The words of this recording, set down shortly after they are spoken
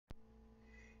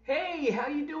Hey, how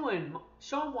you doing?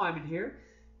 Sean Wyman here,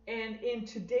 and in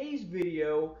today's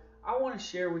video, I want to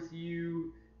share with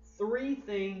you three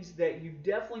things that you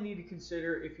definitely need to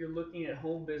consider if you're looking at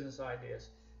home business ideas.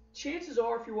 Chances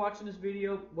are, if you're watching this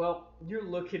video, well, you're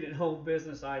looking at home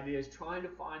business ideas, trying to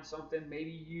find something. Maybe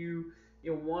you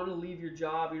want to leave your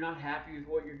job, you're not happy with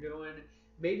what you're doing.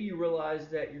 Maybe you realize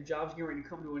that your job's getting ready to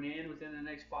come to an end within the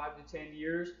next 5 to 10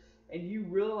 years, and you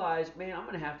realize, man, I'm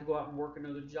going to have to go out and work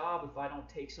another job if I don't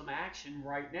take some action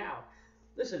right now.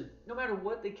 Listen, no matter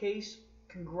what the case,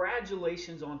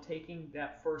 congratulations on taking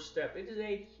that first step. It is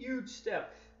a huge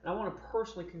step, and I want to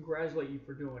personally congratulate you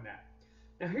for doing that.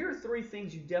 Now, here are three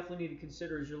things you definitely need to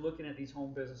consider as you're looking at these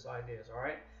home business ideas, all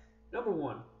right? Number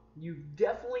one, you've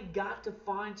definitely got to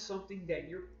find something that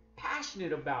you're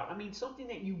passionate about. I mean, something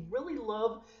that you really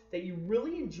love, that you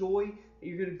really enjoy, that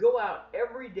you're going to go out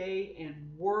every day and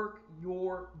work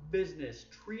your business.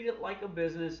 Treat it like a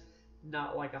business,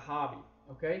 not like a hobby,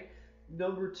 okay?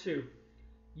 Number two,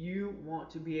 you want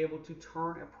to be able to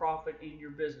turn a profit in your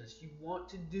business. You want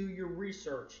to do your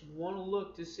research. You want to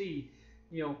look to see,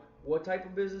 what type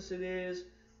of business it is,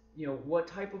 what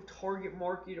type of target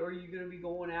market are you going to be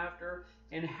going after,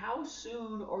 and how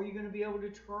soon are you going to be able to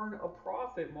turn a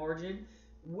profit margin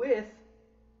with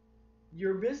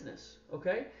your business,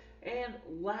 okay? And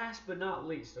last but not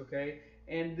least, okay,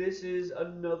 and this is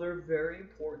another very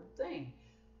important thing,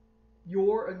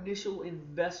 your initial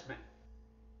investment.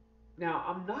 Now,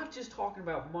 I'm not just talking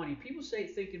about money. People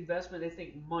think investment, they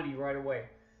think money right away.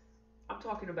 I'm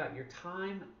talking about your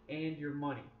time and your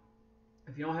money.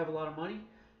 If you don't have a lot of money,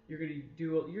 you're going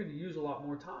to use a lot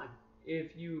more time.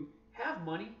 If you have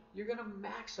money, you're going to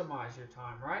maximize your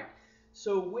time, right?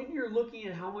 So when you're looking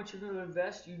at how much you're going to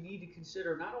invest, you need to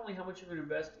consider not only how much you're going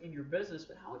to invest in your business,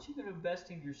 but how much you're going to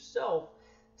invest in yourself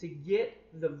to get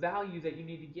the value that you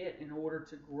need to get in order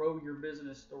to grow your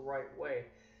business the right way.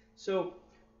 So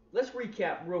let's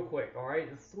recap real quick, all right?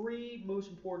 The three most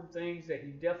important things that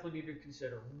you definitely need to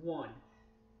consider. One,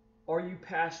 are you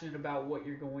passionate about what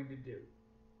you're going to do?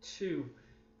 Two,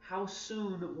 how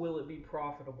soon will it be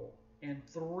profitable? And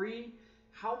three,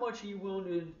 how much are you willing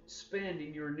to spend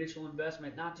in your initial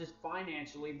investment, not just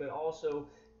financially, but also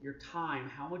your time?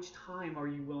 How much time are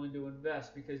you willing to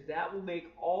invest? Because that will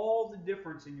make all the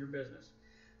difference in your business.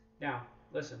 Now,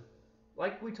 listen,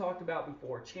 like we talked about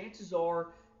before, chances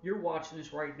are you're watching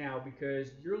this right now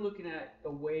because you're looking at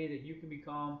a way that you can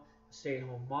become a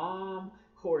stay-at-home mom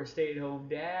or a stay-at-home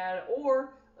dad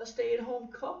or a stay-at-home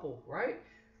couple, right?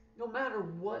 No matter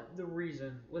what the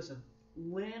reason, listen,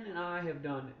 Lynn and I have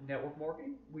done network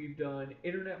marketing, we've done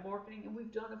internet marketing, and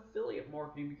we've done affiliate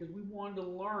marketing because we wanted to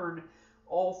learn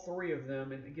all three of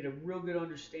them and get a real good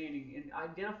understanding and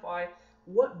identify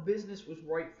what business was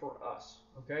right for us,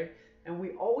 okay? And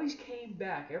we always came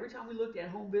back, every time we looked at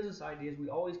home business ideas, we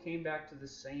always came back to the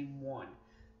same one.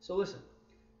 So listen,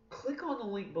 click on the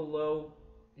link below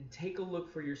and take a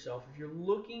look for yourself. If you're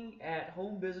looking at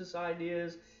home business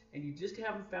ideas and you just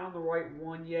haven't found the right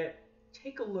one yet,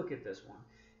 take a look at this one.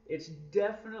 It's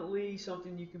definitely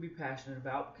something you can be passionate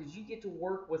about because you get to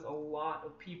work with a lot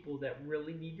of people that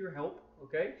really need your help,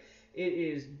 okay? It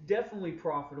is definitely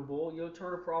profitable. You'll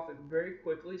turn a profit very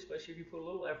quickly, especially if you put a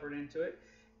little effort into it.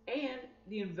 And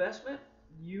the investment,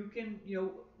 you can,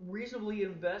 reasonably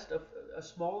invest a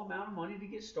small amount of money to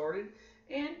get started.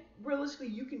 And realistically,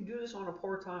 you can do this on a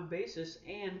part-time basis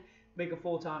and make a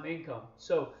full-time income.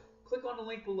 So click on the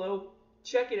link below,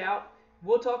 check it out.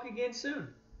 We'll talk again soon.